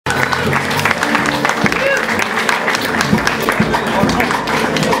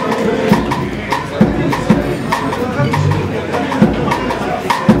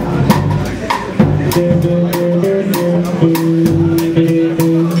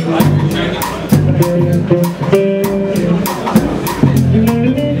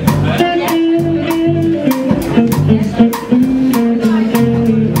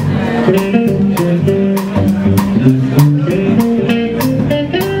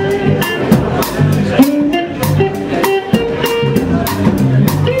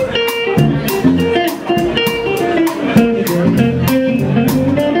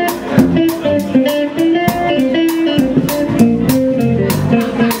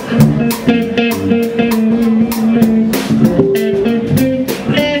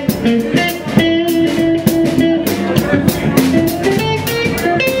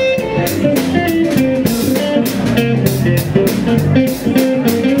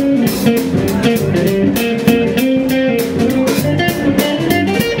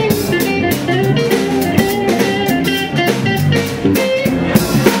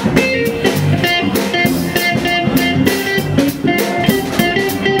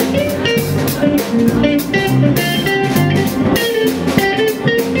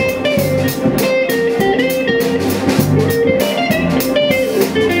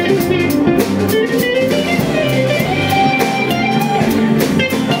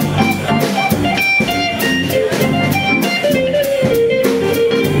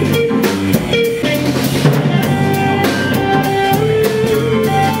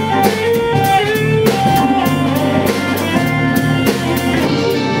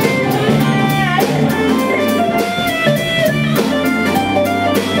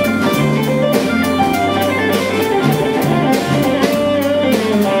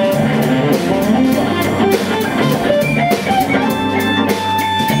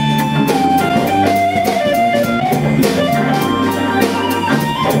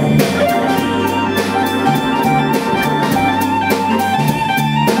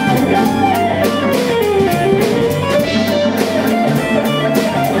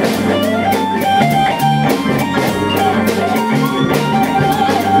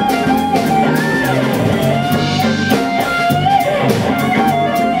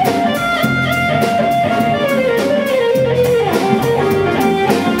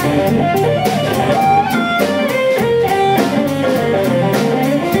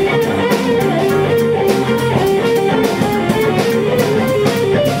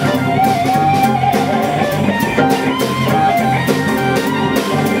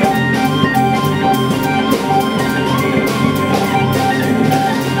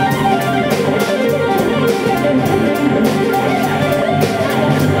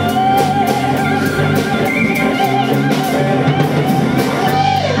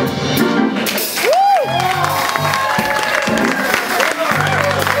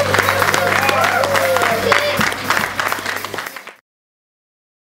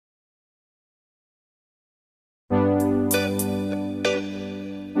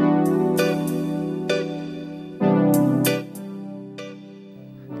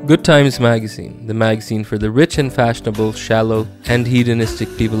Good Times magazine, the magazine for the rich and fashionable, shallow and hedonistic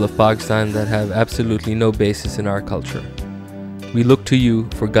people of Pakistan that have absolutely no basis in our culture. We look to you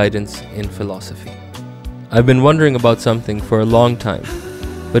for guidance in philosophy. I've been wondering about something for a long time,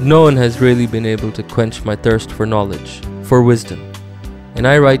 but no one has really been able to quench my thirst for knowledge, for wisdom. And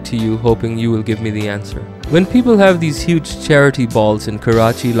I write to you hoping you will give me the answer. When people have these huge charity balls in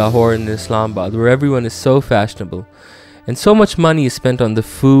Karachi, Lahore and Islamabad where everyone is so fashionable, and so much money is spent on the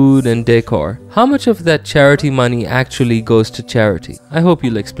food and decor, how much of that charity money actually goes to charity? I hope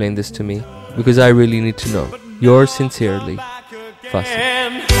you'll explain this to me, because I really need to know. Yours sincerely, Fasi.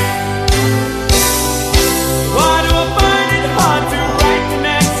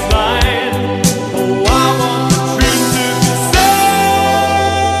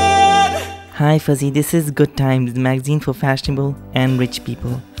 Hi Fuzzy, this is Good Times, the magazine for fashionable and rich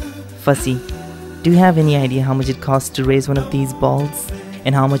people. Fuzzy, do you have any idea how much it costs to raise one of these balls?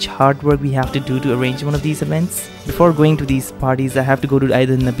 And how much hard work we have to do to arrange one of these events? Before going to these parties, I have to go to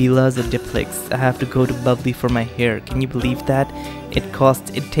either Nabila's or Diplex. I have to go to Bubbly for my hair. Can you believe that?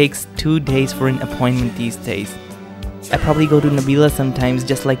 It takes 2 days for an appointment these days. I probably go to Nabila sometimes,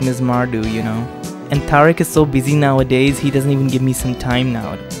 just like Ms. Mardu, you know. And Tariq is so busy nowadays, he doesn't even give me some time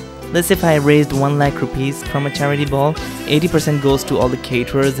now. Let's say if I raised 1 lakh rupees from a charity ball, 80% goes to all the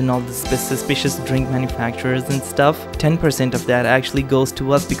caterers and all the suspicious drink manufacturers and stuff. 10% of that actually goes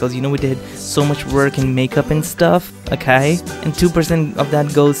to us because we did so much work in makeup and stuff, okay? And 2% of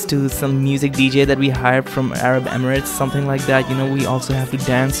that goes to some music DJ that we hired from Arab Emirates, something like that. We also have to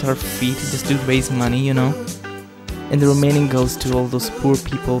dance our feet just to raise money, And the remaining goes to all those poor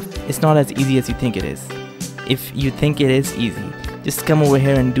people. It's not as easy as you think it is. If you think it is easy, just come over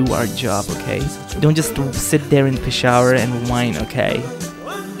here and do our job, okay? Don't just sit there in Peshawar and whine, okay?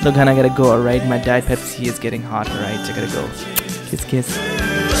 Look, hon, I gotta go, alright? My Diet Pepsi is getting hot, alright? I gotta go. Kiss, kiss.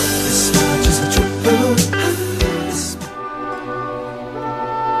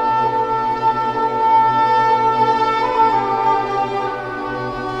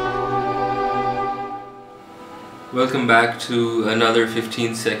 Welcome back to another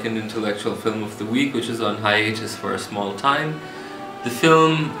 15-second intellectual film of the week, which is on hiatus for a small time. The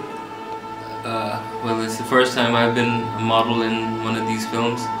film, well, it's the first time I've been a model in one of these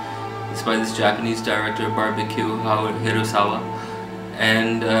films. It's by this Japanese director, Barbecue Hirosawa,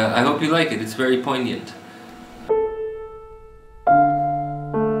 and I hope you like it. It's very poignant.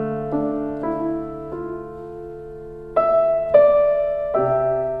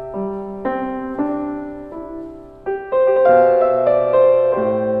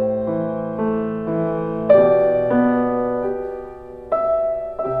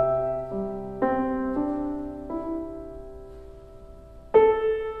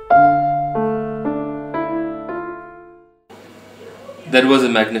 That was a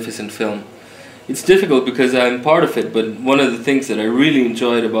magnificent film. It's difficult because I'm part of it, but one of the things that I really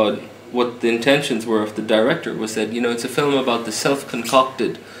enjoyed about what the intentions were of the director was that, it's a film about the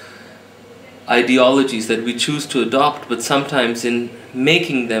self-concocted ideologies that we choose to adopt, but sometimes in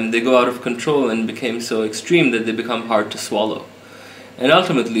making them, they go out of control and became so extreme that they become hard to swallow. And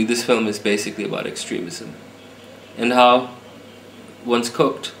ultimately, this film is basically about extremism and how, once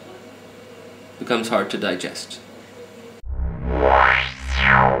cooked, becomes hard to digest.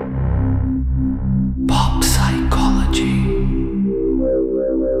 Pop psychology.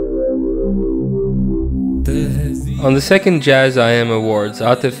 On the second Jazz IM Awards,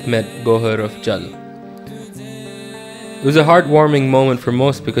 Atif met Gohar of Jal. It was a heartwarming moment for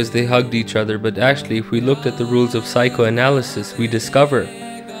most because they hugged each other, but actually if we looked at the rules of psychoanalysis, we discover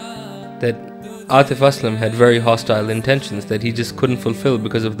that Atif Aslam had very hostile intentions that he just couldn't fulfill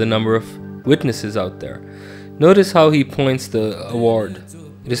because of the number of witnesses out there. Notice how he points the award.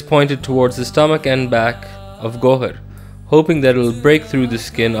 It is pointed towards the stomach and back of Gohar, hoping that it will break through the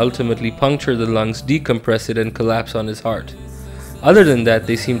skin, ultimately puncture the lungs, decompress it, and collapse on his heart. Other than that,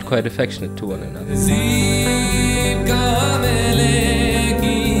 they seemed quite affectionate to one another.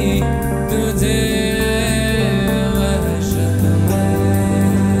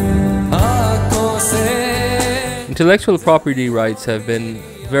 Intellectual property rights have been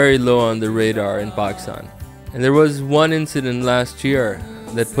very low on the radar in Pakistan. And there was one incident last year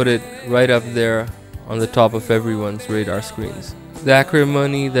that put it right up there on the top of everyone's radar screens. The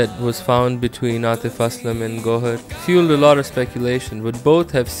acrimony that was found between Atif Aslam and Gohar fueled a lot of speculation, but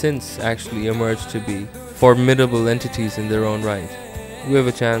both have since actually emerged to be formidable entities in their own right. We have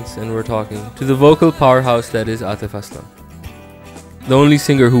a chance and we're talking to the vocal powerhouse that is Atif Aslam. The only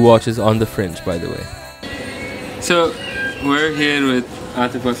singer who watches on the Fringe, by the way. So, we're here with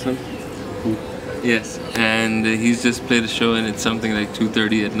Atif Aslam. Yes, and he's just played a show and it's something like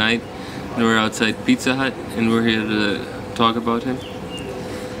 2:30 at night. And we're outside Pizza Hut and we're here to talk about him.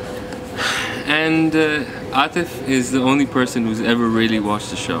 And Atif is the only person who's ever really watched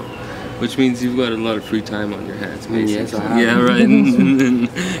the show, which means you've got a lot of free time on your hands, basically. Yes, I have. Yeah, right.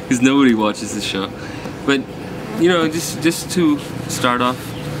 Because nobody watches the show. But just to start off,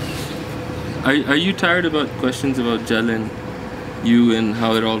 are you tired about questions about Jal and you and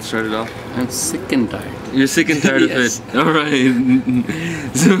how it all started off? I'm sick and tired. You're sick and tired Yes. of it? Alright.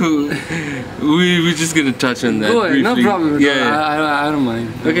 So, we're just gonna touch on that Go ahead, briefly. no problem. Yeah. I don't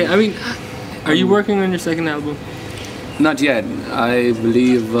mind. Okay, I mean, are you working on your second album? Not yet. I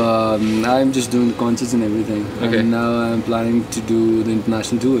believe I'm just doing the concerts and everything. Okay. And now I'm planning to do the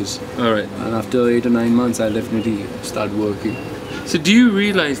international tours. Alright. And after 8 or 9 months, I'll definitely start working. So do you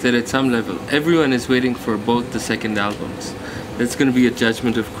realize that at some level, everyone is waiting for both the second albums? That's going to be a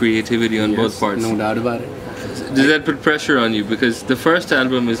judgment of creativity on both parts. No doubt about it. Does that put pressure on you? Because the first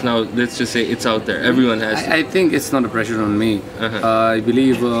album is now, let's just say, it's out there. Everyone has it. I think it's not a pressure on me. Uh-huh. I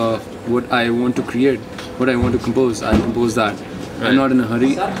believe what I want to create, what I want to compose, I'll compose that. Right. I'm not in a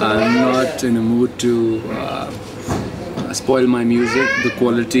hurry. I'm not in a mood to spoil my music, the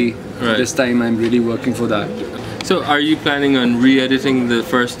quality. Right. This time I'm really working for that. So are you planning on re-editing the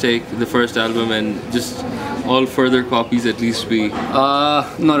first take, the first album, and just all further copies at least be?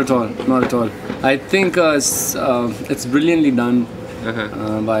 Not at all. Not at all. I think it's brilliantly done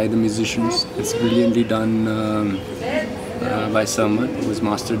by the musicians. It's brilliantly done by someone who's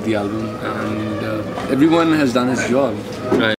mastered the album, and everyone has done his job. Right.